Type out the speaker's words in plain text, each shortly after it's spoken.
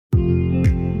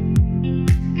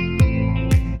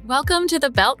Welcome to the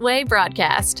Beltway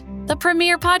Broadcast, the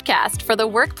premier podcast for the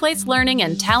workplace learning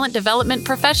and talent development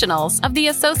professionals of the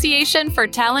Association for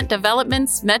Talent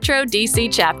Development's Metro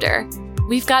DC chapter.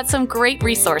 We've got some great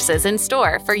resources in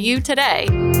store for you today.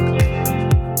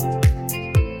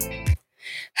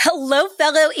 Hello,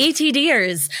 fellow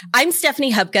ATDers. I'm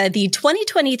Stephanie Hupka, the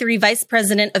 2023 Vice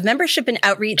President of Membership and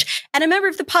Outreach and a member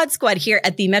of the Pod Squad here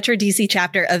at the Metro DC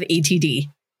chapter of ATD.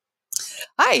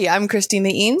 Hi, I'm Christina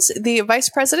Eanes, the Vice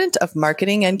President of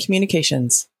Marketing and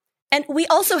Communications. And we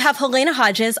also have Helena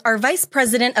Hodges, our Vice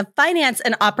President of Finance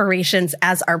and Operations,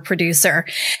 as our producer.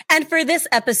 And for this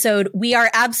episode, we are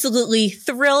absolutely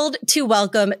thrilled to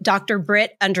welcome Dr.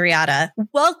 Britt Andreatta.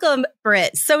 Welcome,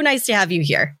 Britt. So nice to have you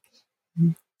here.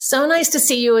 So nice to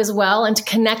see you as well and to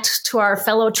connect to our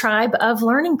fellow tribe of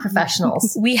learning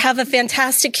professionals. We have a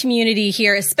fantastic community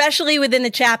here, especially within the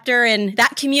chapter. And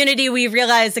that community, we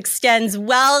realize, extends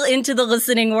well into the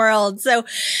listening world. So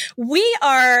we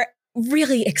are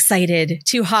really excited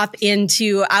to hop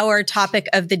into our topic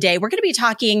of the day. We're going to be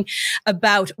talking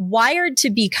about Wired to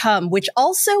Become, which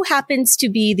also happens to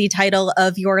be the title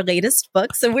of your latest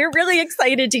book. So we're really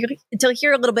excited to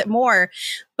hear a little bit more.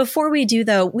 Before we do,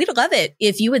 though, we'd love it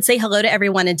if you would say hello to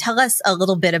everyone and tell us a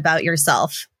little bit about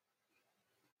yourself.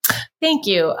 Thank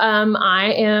you.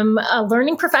 I am a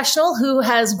learning professional who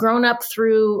has grown up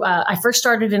through, I first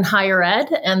started in higher ed,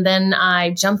 and then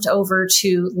I jumped over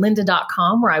to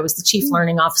lynda.com, where I was the chief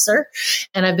learning officer.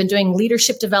 And I've been doing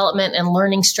leadership development and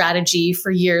learning strategy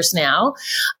for years now.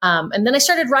 And then I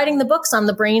started writing the books on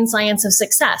the brain science of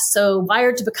success. So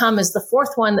Wired to Become is the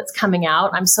fourth one that's coming out.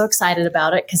 I'm so excited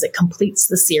about it because it completes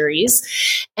the series.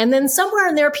 And then somewhere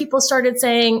in there, people started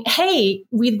saying, hey,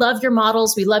 we love your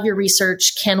models. We love your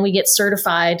research. Can we get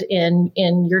certified in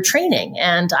your training?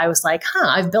 And I was like,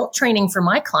 I've built training for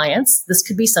my clients. This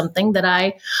could be something that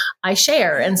I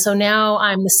share. And so now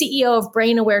I'm the CEO of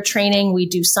Brain Aware Training. We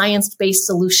do science-based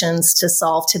solutions to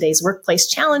solve today's workplace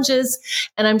challenges.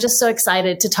 And I'm just so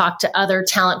excited to talk to other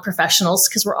talent professionals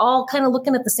because we're all kind of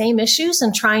looking at the same issues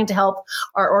and trying to help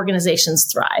our organizations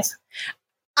thrive.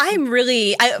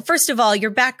 First of all, your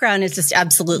background is just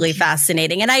absolutely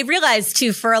fascinating. And I realize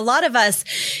too, for a lot of us,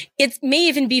 it may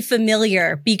even be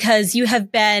familiar because you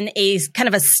have been a kind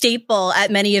of a staple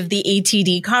at many of the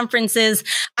ATD conferences.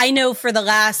 I know for the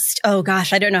last,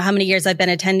 I don't know how many years I've been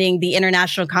attending the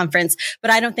international conference, but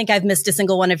I don't think I've missed a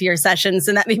single one of your sessions.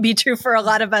 And that may be true for a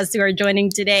lot of us who are joining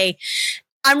today.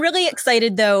 I'm really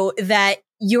excited though that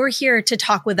you're here to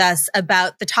talk with us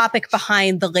about the topic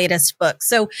behind the latest book.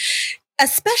 So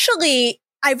especially,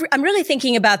 I'm really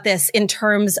thinking about this in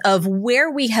terms of where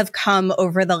we have come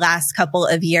over the last couple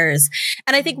of years.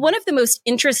 And I think one of the most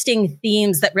interesting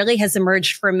themes that really has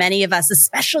emerged for many of us,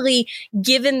 especially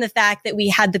given the fact that we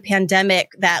had the pandemic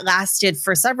that lasted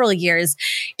for several years,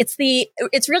 it's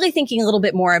really thinking a little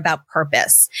bit more about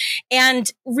purpose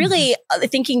and really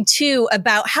thinking too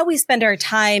about how we spend our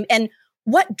time and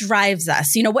what drives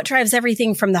us, what drives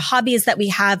everything from the hobbies that we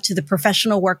have to the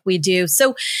professional work we do.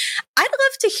 So I'd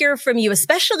love to hear from you,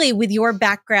 especially with your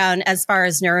background as far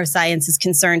as neuroscience is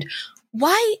concerned.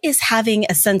 Why is having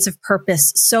a sense of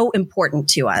purpose so important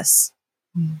to us?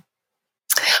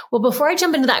 Well, before I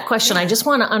jump into that question, I just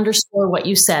want to underscore what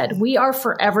you said. We are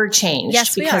forever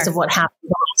changed because of what happened in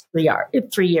the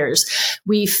last 3 years.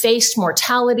 We faced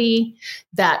mortality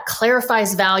that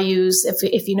clarifies values.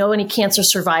 If you know any cancer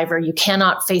survivor, you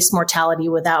cannot face mortality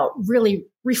without really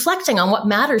reflecting on what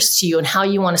matters to you and how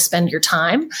you want to spend your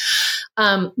time.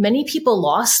 Many people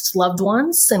lost loved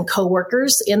ones and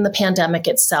coworkers in the pandemic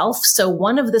itself. So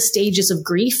one of the stages of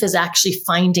grief is actually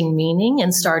finding meaning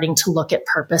and starting to look at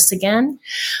purpose again.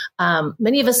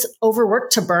 Many of us overwork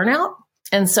to burnout.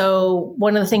 And so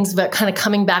one of the things about kind of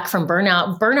coming back from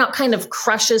burnout kind of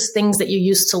crushes things that you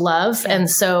used to love. And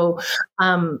so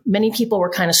many people were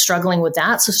kind of struggling with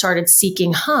that. So started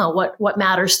seeking, what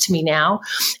matters to me now?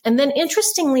 And then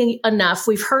interestingly enough,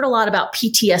 we've heard a lot about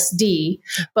PTSD,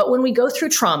 but when we go through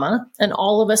trauma, and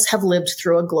all of us have lived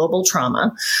through a global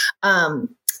trauma,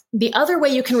 the other way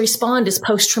you can respond is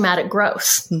post-traumatic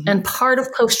growth. Mm-hmm. And part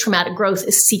of post-traumatic growth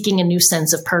is seeking a new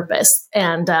sense of purpose.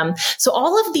 And so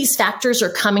all of these factors are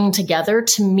coming together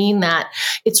to mean that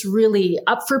it's really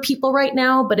up for people right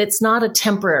now, but it's not a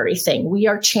temporary thing. We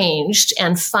are changed,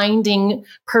 and finding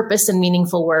purpose and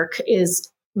meaningful work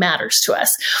matters to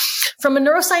us. From a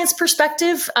neuroscience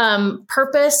perspective,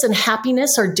 purpose and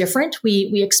happiness are different.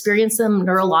 We experience them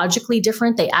neurologically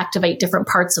different. They activate different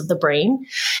parts of the brain.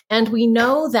 And we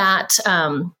know that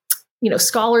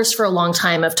scholars for a long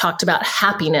time have talked about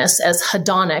happiness as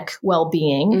hedonic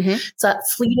well-being. It's that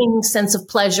fleeting sense of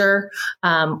pleasure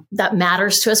that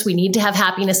matters to us. We need to have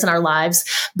happiness in our lives.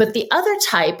 But the other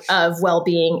type of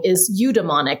well-being is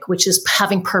eudaimonic, which is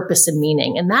having purpose and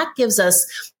meaning. And that gives us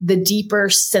the deeper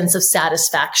sense of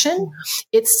satisfaction.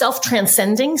 It's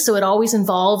self-transcending. So it always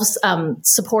involves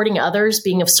supporting others,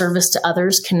 being of service to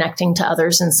others, connecting to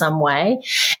others in some way.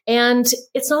 And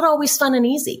it's not always fun and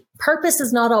easy. Purpose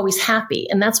is not always happy.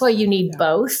 And that's why you need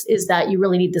both, is that you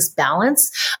really need this balance,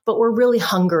 but we're really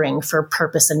hungering for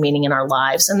purpose and meaning in our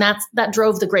lives. And that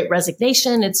drove the Great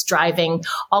Resignation. It's driving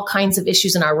all kinds of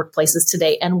issues in our workplaces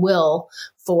today and will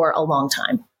for a long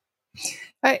time.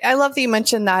 I love that you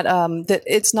mentioned that, that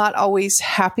it's not always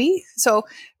happy. So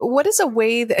what is a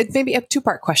way that, maybe a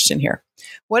two-part question here.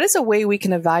 What is a way we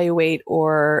can evaluate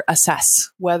or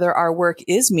assess whether our work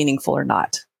is meaningful or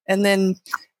not? And then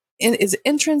is it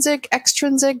intrinsic,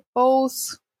 extrinsic,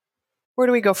 both? Where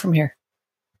do we go from here?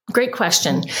 Great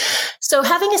question. So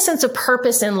having a sense of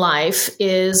purpose in life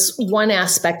is one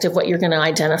aspect of what you're going to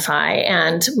identify.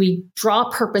 And we draw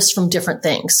purpose from different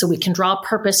things. So we can draw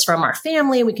purpose from our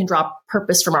family. We can draw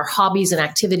purpose from our hobbies and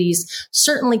activities.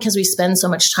 Certainly, because we spend so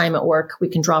much time at work, we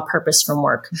can draw purpose from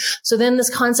work. So then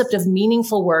this concept of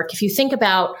meaningful work, if you think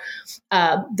about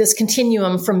this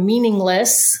continuum from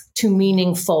meaningless to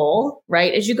meaningful,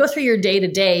 right? As you go through your day to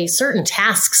day, certain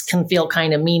tasks can feel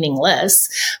kind of meaningless,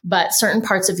 but certain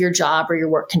parts of your job or your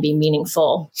work can be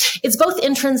meaningful. It's both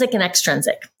intrinsic and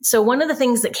extrinsic. So one of the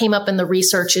things that came up in the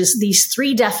research is these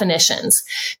three definitions: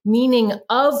 meaning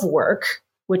of work,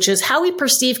 which is how we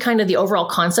perceive kind of the overall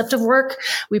concept of work.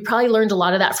 We probably learned a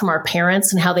lot of that from our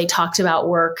parents and how they talked about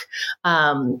work,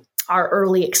 our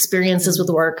early experiences with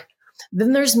work.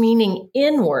 Then there's meaning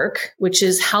in work, which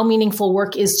is how meaningful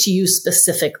work is to you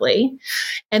specifically.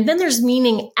 And then there's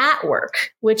meaning at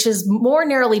work, which is more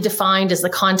narrowly defined as the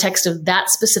context of that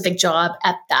specific job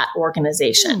at that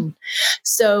organization.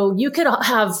 So you could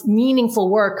have meaningful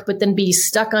work, but then be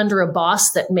stuck under a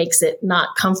boss that makes it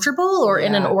not comfortable, or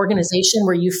in an organization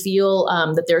where you feel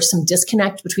that there's some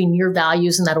disconnect between your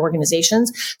values and that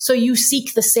organization's. So you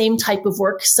seek the same type of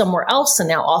work somewhere else, and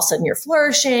now all of a sudden you're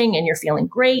flourishing and you're feeling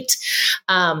great.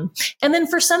 And then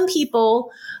for some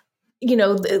people,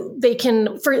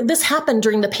 this happened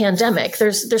during the pandemic.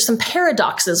 There's some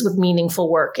paradoxes with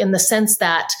meaningful work in the sense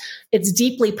that it's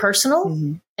deeply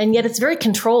personal, and yet it's very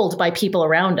controlled by people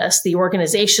around us, the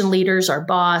organization leaders, our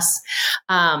boss.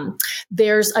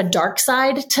 There's a dark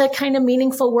side to kind of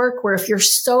meaningful work where if you're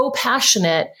so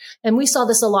passionate, and we saw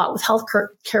this a lot with health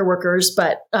care workers,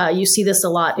 but you see this a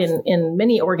lot in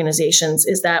many organizations,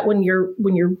 is that when you're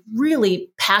really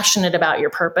passionate about your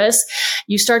purpose,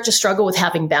 you start to struggle with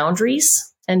having boundaries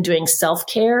and doing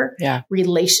self-care.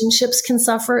 Relationships can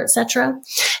suffer, et cetera.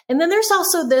 And then there's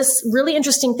also this really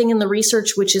interesting thing in the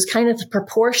research, which is kind of the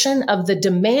proportion of the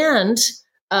demand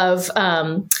of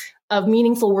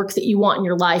meaningful work that you want in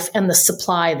your life and the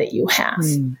supply that you have.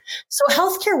 So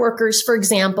healthcare workers, for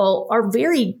example, are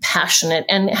very passionate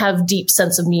and have deep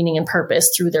sense of meaning and purpose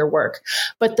through their work.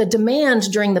 But the demand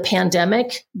during the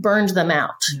pandemic burned them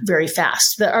out very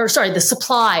fast. The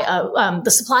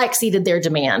supply exceeded their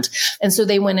demand. And so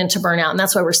they went into burnout. And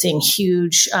that's why we're seeing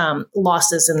huge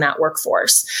losses in that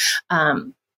workforce.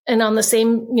 And on the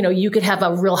same, you could have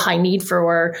a real high need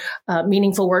for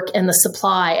meaningful work, and the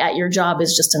supply at your job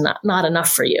is just not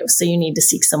enough for you. So you need to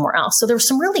seek somewhere else. So there's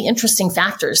some really interesting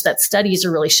factors that studies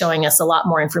are really showing us a lot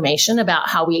more information about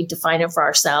how we define it for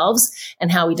ourselves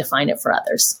and how we define it for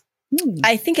others.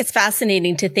 I think it's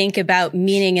fascinating to think about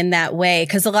meaning in that way,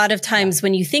 because a lot of times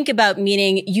when you think about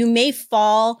meaning, you may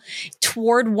fall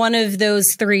toward one of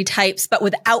those three types, but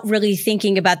without really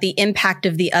thinking about the impact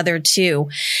of the other two.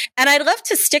 And I'd love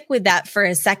to stick with that for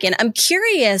a second. I'm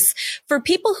curious for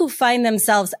people who find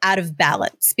themselves out of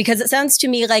balance, because it sounds to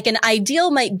me like an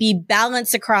ideal might be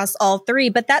balance across all three,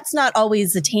 but that's not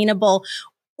always attainable.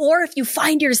 Or if you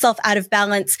find yourself out of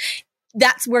balance,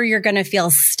 that's where you're going to feel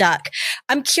stuck.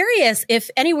 I'm curious if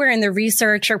anywhere in the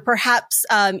research, or perhaps,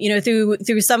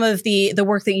 through some of the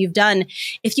work that you've done,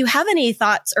 if you have any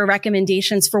thoughts or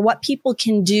recommendations for what people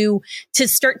can do to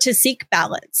start to seek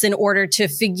balance in order to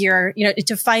figure,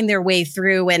 to find their way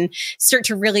through and start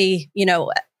to really,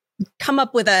 come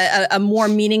up with a more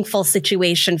meaningful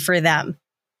situation for them.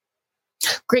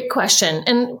 Great question.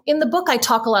 And in the book, I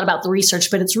talk a lot about the research,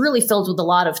 but it's really filled with a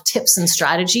lot of tips and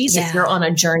strategies if you're on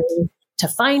a journey to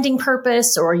finding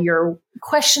purpose, or you're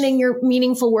questioning your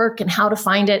meaningful work and how to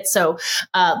find it. So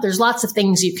there's lots of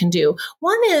things you can do.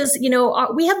 One is,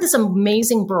 we have this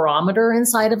amazing barometer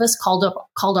inside of us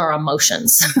called our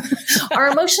emotions. Our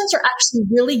emotions are actually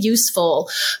really useful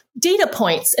data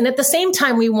points. And at the same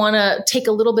time, we want to take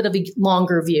a little bit of a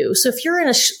longer view. So if you're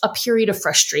in a period of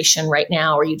frustration right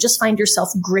now, or you just find yourself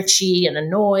gritchy and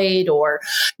annoyed or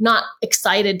not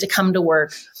excited to come to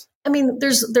work, I mean,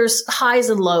 there's highs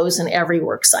and lows in every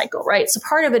work cycle, right? So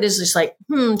part of it is just like,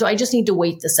 do I just need to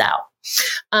wait this out?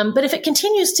 But if it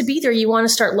continues to be there, you want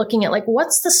to start looking at, like,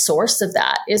 what's the source of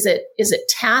that? Is it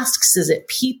tasks? Is it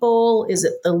people? Is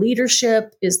it the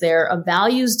leadership? Is there a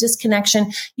values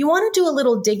disconnection? You want to do a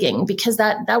little digging, because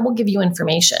that will give you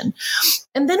information.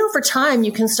 And then over time,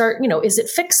 you can start, is it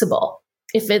fixable?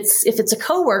 If it's a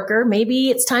coworker, maybe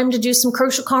it's time to do some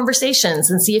crucial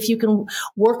conversations and see if you can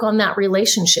work on that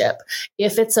relationship.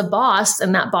 If it's a boss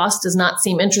and that boss does not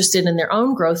seem interested in their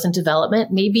own growth and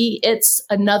development, maybe it's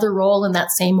another role in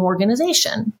that same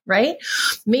organization, right?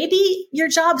 Maybe your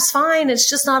job's fine. It's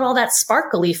just not all that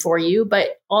sparkly for you,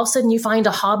 but all of a sudden you find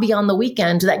a hobby on the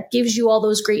weekend that gives you all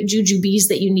those great jujubes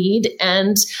that you need,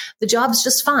 and the job's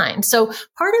just fine. So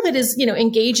part of it is,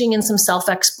 engaging in some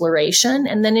self-exploration.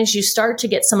 And then as you start to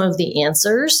get some of the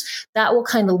answers, that will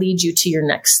kind of lead you to your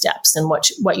next steps and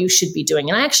what you should be doing.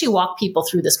 And I actually walk people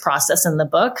through this process in the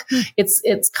book.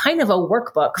 It's kind of a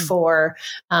workbook for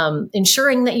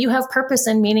ensuring that you have purpose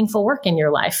and meaningful work in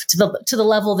your life to the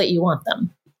level that you want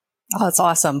them. Oh, that's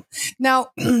awesome.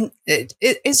 Now,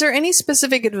 is there any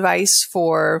specific advice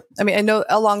I know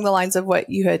along the lines of what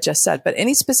you had just said, but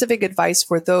any specific advice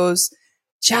for those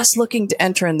just looking to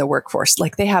enter in the workforce,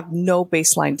 like they have no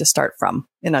baseline to start from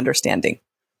in understanding?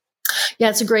 Yeah,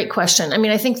 it's a great question. I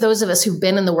mean, I think those of us who've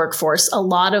been in the workforce, a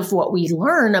lot of what we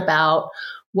learn about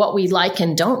what we like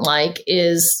and don't like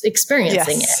is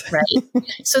experiencing it, right?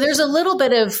 So there's a little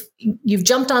bit of, you've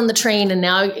jumped on the train and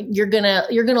now you're gonna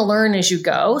learn as you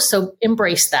go. So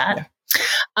embrace that.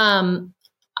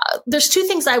 There's two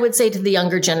things I would say to the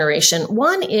younger generation.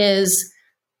 One is,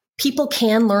 people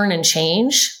can learn and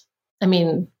change. I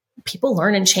mean, people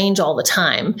learn and change all the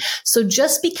time. So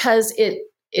just because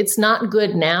it's not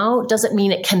good now doesn't mean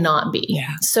it cannot be.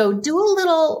 Yeah. So do a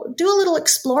little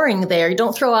exploring there. You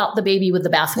don't throw out the baby with the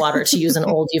bathwater, to use an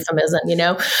old euphemism.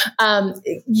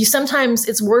 Sometimes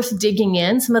it's worth digging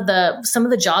in. Some of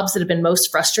the jobs that have been most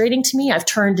frustrating to me, I've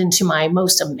turned into my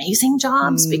most amazing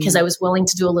jobs because I was willing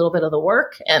to do a little bit of the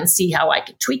work and see how I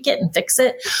could tweak it and fix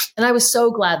it. And I was so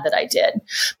glad that I did,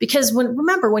 because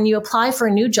when you apply for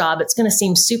a new job, it's going to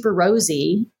seem super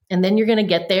rosy. And then you're going to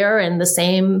get there and the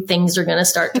same things are going to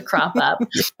start to crop up.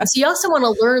 So you also want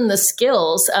to learn the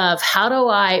skills of, how do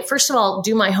I, first of all,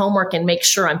 do my homework and make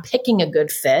sure I'm picking a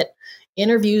good fit.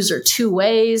 Interviews are two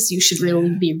ways. You should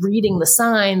really be reading the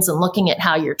signs and looking at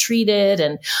how you're treated.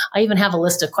 And I even have a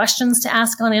list of questions to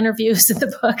ask on interviews in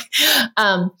the book.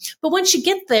 But once you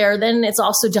get there, then it's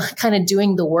also kind of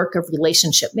doing the work of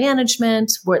relationship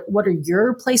management. What are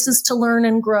your places to learn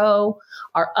and grow?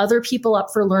 Are other people up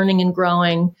for learning and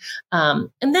growing? And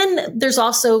then there's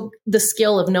also the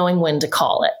skill of knowing when to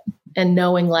call it, and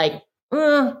knowing I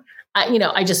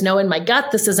just know in my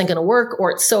gut this isn't going to work,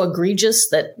 or it's so egregious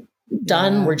that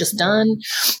we're just done.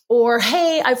 Or,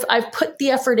 hey, I've put the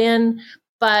effort in,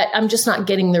 but I'm just not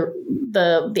getting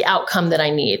the outcome that I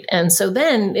need. And so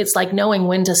then it's like knowing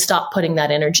when to stop putting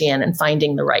that energy in and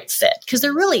finding the right fit, because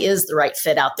there really is the right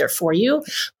fit out there for you.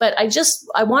 But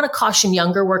I want to caution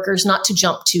younger workers not to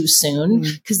jump too soon,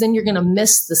 because then you're going to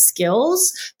miss the skills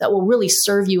that will really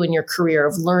serve you in your career,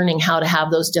 of learning how to have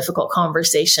those difficult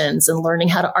conversations and learning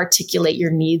how to articulate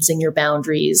your needs and your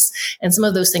boundaries and some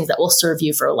of those things that will serve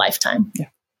you for a lifetime. Yeah.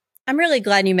 I'm really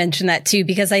glad you mentioned that too,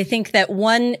 because I think that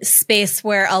one space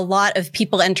where a lot of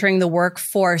people entering the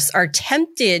workforce are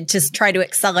tempted to try to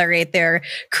accelerate their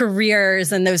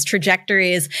careers and those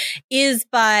trajectories is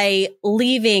by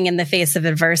leaving in the face of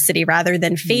adversity rather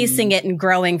than facing it and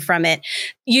growing from it.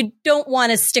 You don't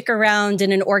want to stick around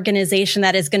in an organization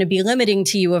that is going to be limiting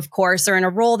to you, of course, or in a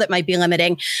role that might be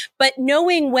limiting, but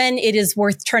knowing when it is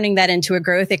worth turning that into a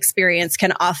growth experience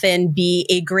can often be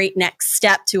a great next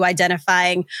step to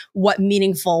identifying what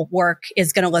meaningful work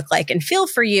is going to look like and feel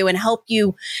for you, and help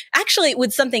you actually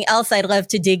with something else I'd love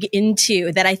to dig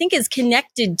into that I think is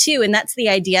connected to, and that's the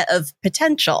idea of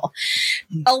potential.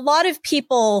 A lot of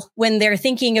people, when they're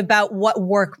thinking about what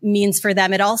work means for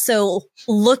them, it also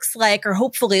looks like, or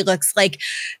hopefully looks like,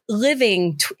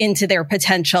 living into their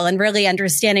potential and really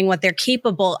understanding what they're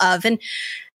capable of. And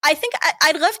I think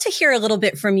I'd love to hear a little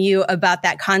bit from you about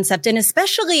that concept, and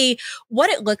especially what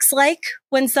it looks like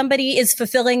when somebody is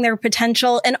fulfilling their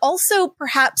potential, and also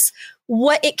perhaps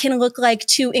what it can look like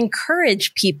to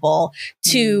encourage people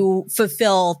to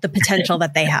fulfill the potential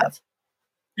that they have.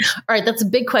 All right, that's a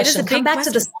big question. Come back to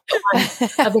the second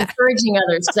one of encouraging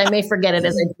others, because I may forget it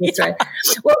as I do thread.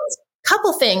 Well,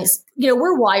 couple things,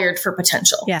 we're wired for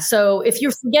potential. Yeah. So if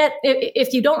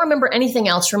you don't remember anything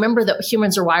else, remember that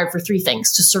humans are wired for three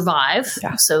things: to survive.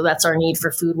 Yeah. So that's our need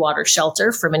for food, water,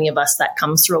 shelter. For many of us, that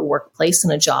comes through a workplace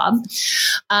and a job,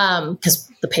 because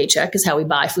the paycheck is how we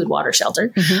buy food, water, shelter.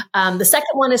 Mm-hmm. The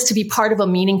second one is to be part of a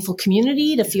meaningful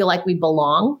community, to feel like we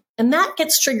belong. And that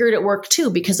gets triggered at work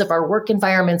too, because of our work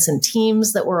environments and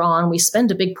teams that we're on. We spend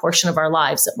a big portion of our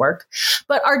lives at work.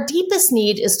 But our deepest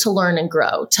need is to learn and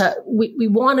grow. We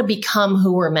want to become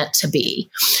who we're meant to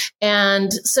be.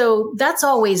 And so that's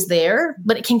always there,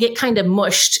 but it can get kind of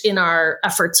mushed in our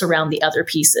efforts around the other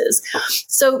pieces.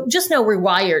 So just know we're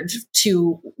wired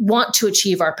to want to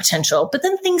achieve our potential, but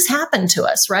then things happen to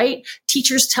us, right?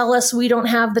 Teachers tell us we don't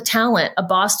have the talent. A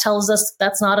boss tells us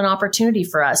that's not an opportunity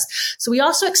for us. So we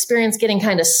also experience getting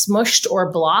kind of smushed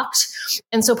or blocked.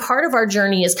 And so part of our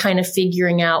journey is kind of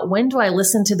figuring out, when do I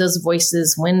listen to those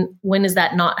voices? When is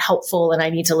that not helpful and I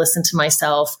need to listen to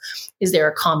myself? Is there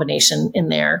a combination in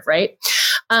there, right?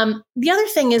 The other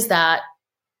thing is that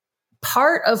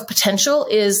part of potential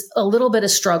is a little bit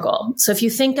of struggle. So if you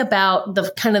think about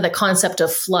the concept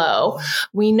of flow,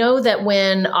 we know that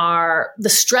when the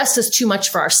stress is too much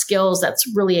for our skills, that's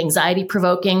really anxiety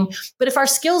provoking. But if our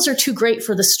skills are too great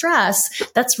for the stress,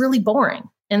 that's really boring.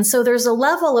 And so there's a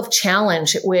level of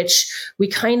challenge at which we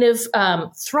kind of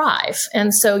thrive.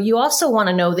 And so you also want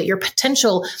to know that your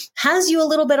potential has you a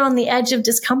little bit on the edge of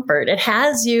discomfort. It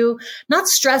has you not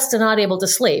stressed and not able to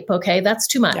sleep. Okay, that's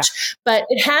too much. Yeah. But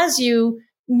it has you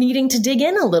needing to dig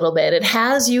in a little bit. It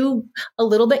has you a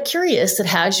little bit curious. It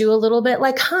has you a little bit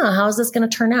like, how is this going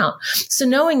to turn out? So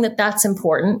knowing that that's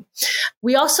important.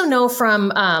 We also know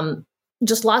from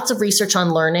just lots of research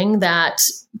on learning that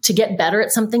to get better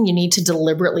at something, you need to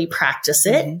deliberately practice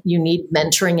it. Mm-hmm. You need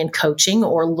mentoring and coaching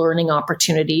or learning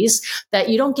opportunities, that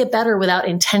you don't get better without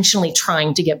intentionally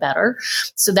trying to get better.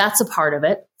 So that's a part of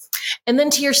it. And then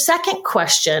to your second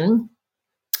question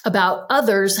about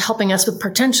others helping us with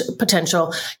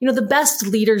potential, the best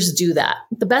leaders do that.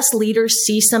 The best leaders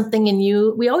see something in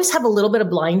you. We always have a little bit of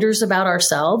blinders about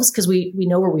ourselves because we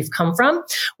know where we've come from,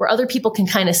 where other people can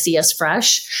kind of see us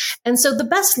fresh. And so the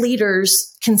best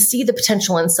leaders can see the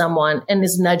potential in someone and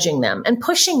is nudging them and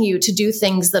pushing you to do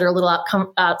things that are a little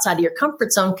outside of your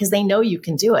comfort zone because they know you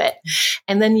can do it.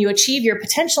 And then you achieve your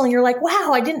potential and you're like,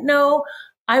 wow, I didn't know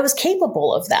I was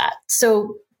capable of that.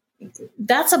 So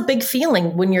that's a big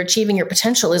feeling when you're achieving your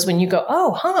potential, is when you go,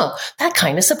 that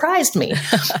kind of surprised me.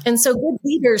 And so good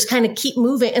leaders kind of keep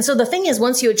moving. And so the thing is,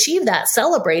 once you achieve that,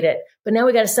 celebrate it, but now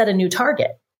we got to set a new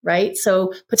target, right?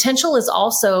 So potential is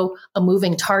also a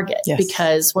moving target. Yes.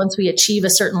 Because once we achieve a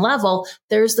certain level,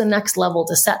 there's the next level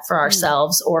to set for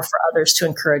ourselves or for others to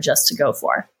encourage us to go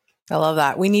for. I love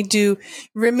that. We need to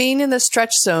remain in the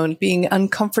stretch zone, being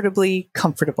uncomfortably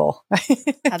comfortable.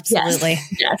 Absolutely.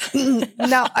 Yes.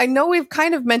 Now, I know we've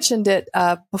kind of mentioned it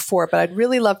before, but I'd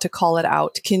really love to call it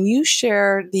out. Can you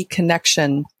share the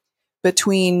connection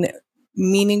between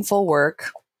meaningful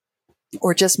work,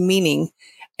 or just meaning,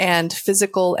 and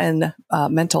physical and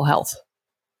mental health?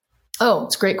 Oh,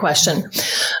 it's a great question.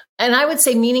 And I would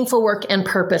say meaningful work and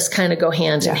purpose kind of go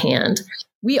hand in hand.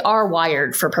 We are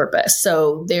wired for purpose.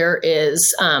 So there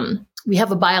is, we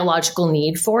have a biological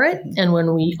need for it. And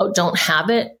when we don't have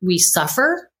it, we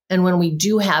suffer. And when we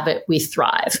do have it, we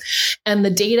thrive. And the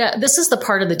data, this is the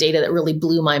part of the data that really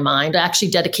blew my mind. I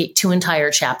actually dedicate 2 entire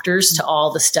chapters to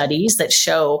all the studies that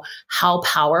show how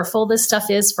powerful this stuff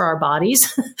is for our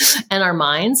bodies and our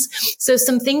minds. So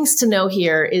some things to know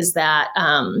here is that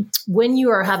when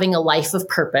you are having a life of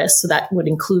purpose, so that would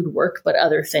include work, but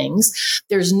other things,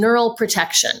 there's neural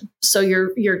protection. So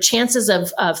your chances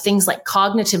of things like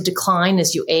cognitive decline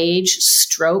as you age,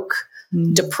 stroke,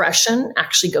 depression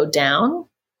actually go down.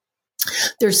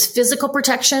 There's physical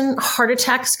protection. Heart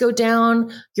attacks go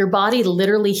down. Your body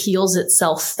literally heals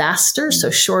itself faster.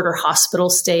 So shorter hospital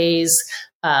stays,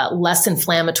 less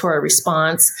inflammatory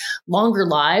response, longer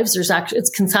lives.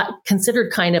 It's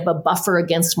considered kind of a buffer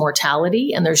against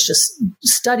mortality. And there's just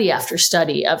study after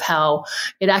study of how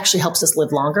it actually helps us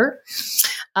live longer.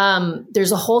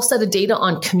 There's a whole set of data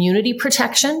on community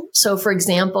protection. So for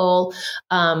example,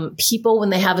 people, when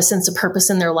they have a sense of purpose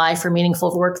in their life or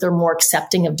meaningful work, they're more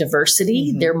accepting of diversity.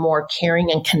 Mm-hmm. They're more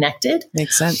caring and connected.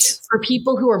 Makes sense. For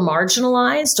people who are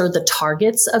marginalized or the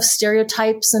targets of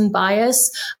stereotypes and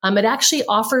bias, it actually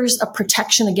offers a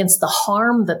protection against the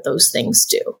harm that those things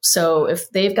do. So if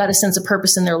they've got a sense of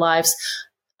purpose in their lives,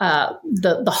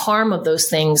 the harm of those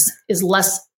things is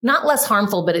not less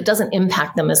harmful, but it doesn't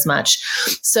impact them as much.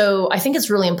 So I think it's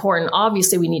really important.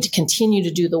 Obviously, we need to continue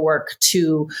to do the work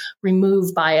to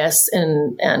remove bias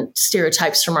and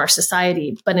stereotypes from our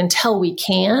society. But until we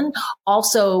can,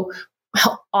 also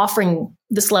offering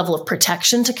this level of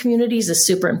protection to communities is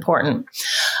super important.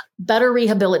 Better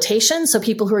rehabilitation. So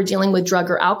people who are dealing with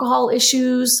drug or alcohol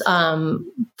issues,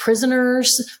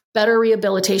 prisoners, better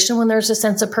rehabilitation when there's a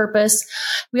sense of purpose.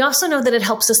 We also know that it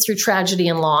helps us through tragedy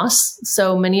and loss.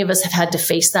 So many of us have had to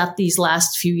face that these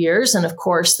last few years. And of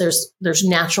course, there's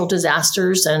natural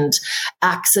disasters and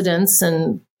accidents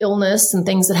and illness and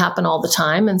things that happen all the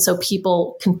time. And so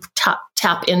people can tap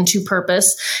into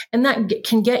purpose, and that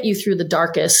can get you through the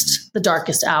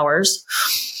darkest hours.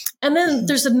 And then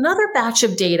there's another batch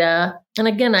of data. And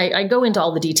again, I go into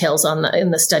all the details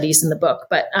in the studies in the book,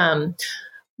 but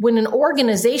when an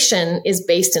organization is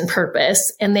based in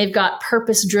purpose and they've got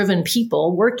purpose-driven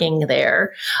people working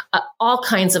there, all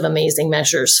kinds of amazing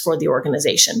measures for the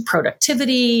organization,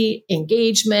 productivity,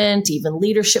 engagement, even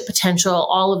leadership potential,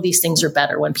 all of these things are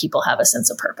better when people have a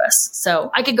sense of purpose. So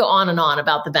I could go on and on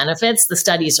about the benefits. The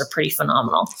studies are pretty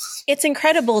phenomenal. It's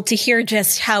incredible to hear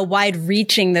just how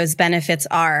wide-reaching those benefits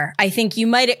are. I think you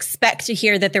might expect to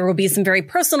hear that there will be some very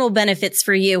personal benefits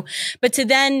for you, but to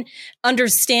then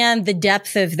understand the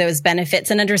depth of those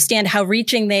benefits and understand how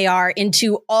reaching they are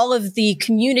into all of the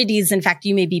communities, in fact,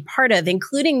 you may be part of,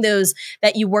 including those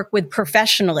that you work with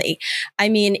professionally. I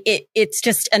mean, it's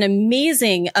just an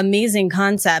amazing, amazing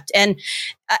concept. And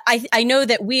I know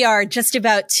that we are just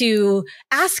about to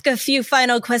ask a few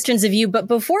final questions of you, but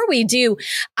before we do,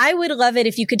 I would love it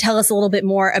if you could tell us a little bit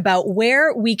more about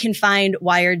where we can find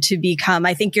Wired to Become.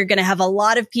 I think you're going to have a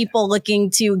lot of people looking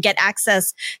to get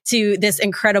access to this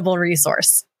incredible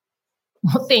resource.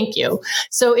 Well, thank you.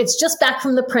 So it's just back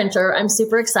from the printer. I'm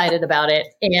super excited about it.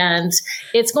 And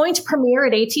it's going to premiere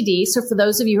at ATD. So for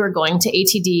those of you who are going to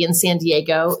ATD in San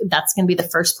Diego, that's going to be the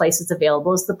first place it's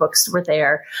available is the bookstore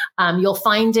there. You'll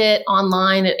find it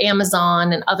online at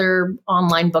Amazon and other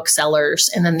online booksellers.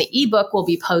 And then the ebook will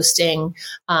be posting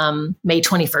May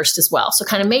 21st as well. So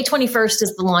kind of May 21st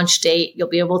is the launch date. You'll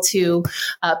be able to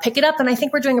pick it up. And I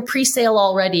think we're doing a pre-sale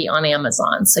already on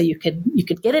Amazon. So you could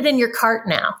get it in your cart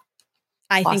now.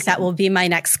 I think that will be my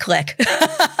next click.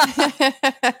 Thank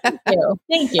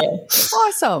you.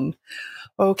 Awesome.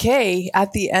 Okay.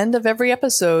 At the end of every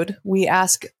episode, we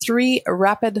ask 3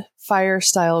 rapid fire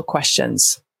style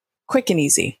questions. Quick and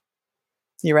easy.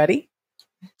 You ready?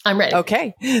 I'm ready.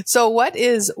 Okay. So what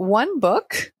is one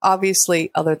book,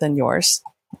 obviously other than yours,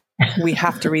 we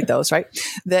have to read those, right?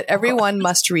 That everyone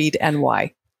must read and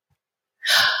why?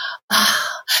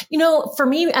 You know, for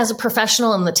me as a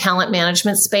professional in the talent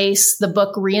management space, the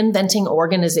book Reinventing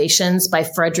Organizations by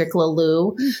Frederick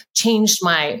Laloux changed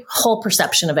my whole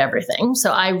perception of everything.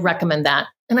 So I recommend that.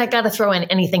 And I got to throw in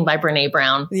anything by Brené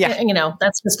Brown. Yeah. You know,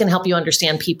 that's just going to help you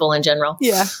understand people in general.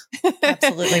 Yeah.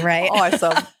 Absolutely right.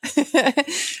 Awesome.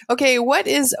 Okay. What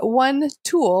is one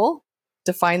tool,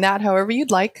 define that however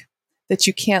you'd like, that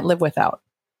you can't live without?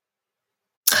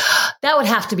 That would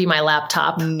have to be my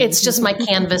laptop. It's just my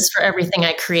canvas for everything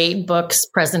I create, books,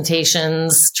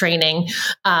 presentations, training.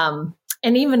 And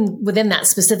even within that,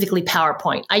 specifically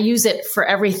PowerPoint. I use it for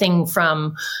everything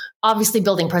from obviously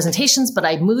building presentations, but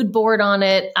I mood board on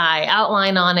it. I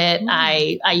outline on it.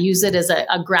 I use it as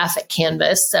a graphic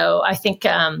canvas. So I think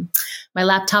my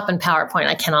laptop and PowerPoint,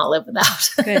 I cannot live without.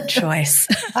 Good choice.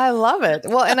 I love it.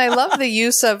 Well, and I love the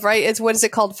use of, right, it's what is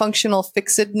it called? Functional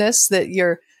fixedness, that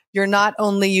you're not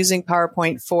only using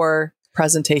PowerPoint for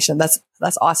presentation. That's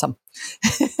awesome.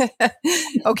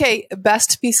 Okay.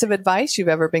 Best piece of advice you've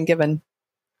ever been given?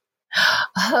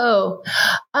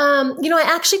 I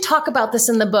actually talk about this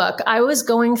in the book. I was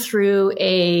going through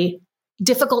a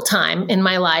difficult time in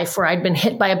my life where I'd been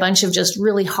hit by a bunch of just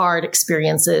really hard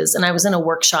experiences. And I was in a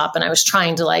workshop and I was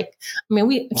trying to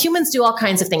we humans do all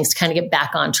kinds of things to kind of get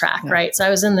back on track, right? So I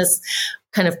was in this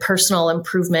kind of personal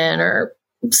improvement or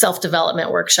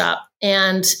self-development workshop.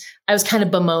 And I was kind of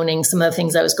bemoaning some of the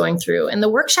things I was going through. And the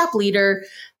workshop leader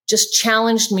just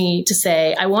challenged me to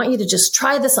say, I want you to just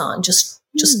try this on. Just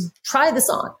try this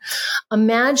on.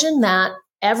 Imagine that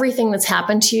everything that's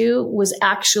happened to you was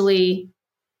actually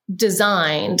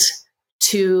designed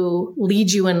to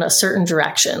lead you in a certain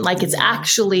direction. Like it's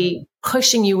actually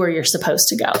pushing you where you're supposed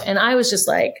to go. And I was just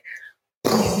like,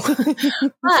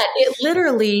 but it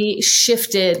literally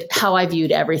shifted how I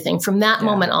viewed everything from that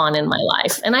moment on in my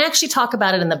life. And I actually talk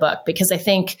about it in the book because I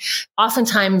think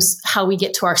oftentimes how we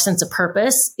get to our sense of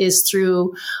purpose is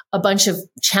through a bunch of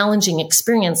challenging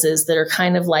experiences that are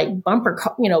kind of like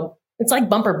it's like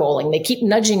bumper bowling. They keep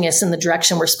nudging us in the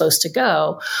direction we're supposed to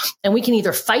go. And we can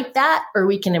either fight that or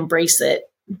we can embrace it.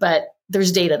 But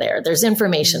there's data there. There's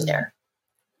information there.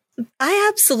 I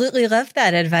absolutely love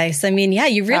that advice. I mean, yeah,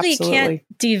 you really can't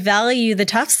devalue the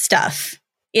tough stuff.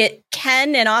 It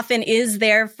can and often is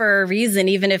there for a reason,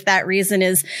 even if that reason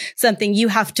is something you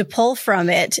have to pull from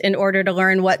it in order to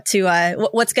learn what's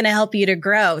going to help you to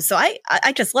grow. So I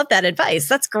just love that advice.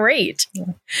 That's great. Yeah.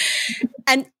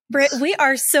 And Britt, we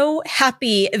are so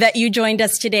happy that you joined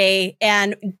us today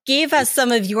and gave us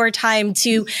some of your time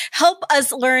to help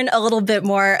us learn a little bit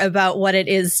more about what it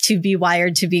is to be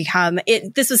wired to become.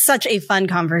 This was such a fun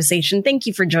conversation. Thank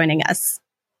you for joining us.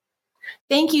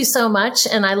 Thank you so much.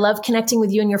 And I love connecting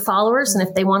with you and your followers. And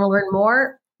if they want to learn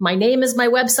more, my name is my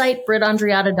website,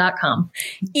 brittandreatta.com.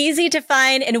 Easy to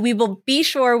find, and we will be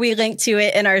sure we link to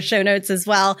it in our show notes as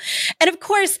well. And of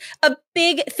course, a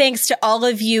big thanks to all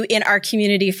of you in our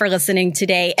community for listening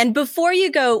today. And before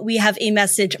you go, we have a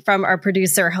message from our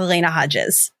producer, Helena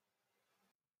Hodges.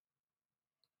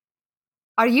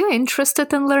 Are you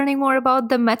interested in learning more about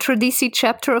the Metro DC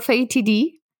chapter of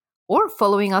ATD or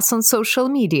following us on social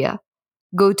media?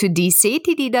 Go to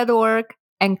dcatd.org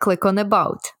and click on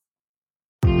About.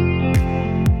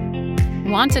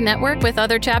 Want to network with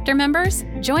other chapter members?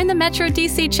 Join the Metro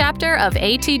DC chapter of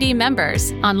ATD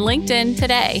members on LinkedIn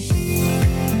today.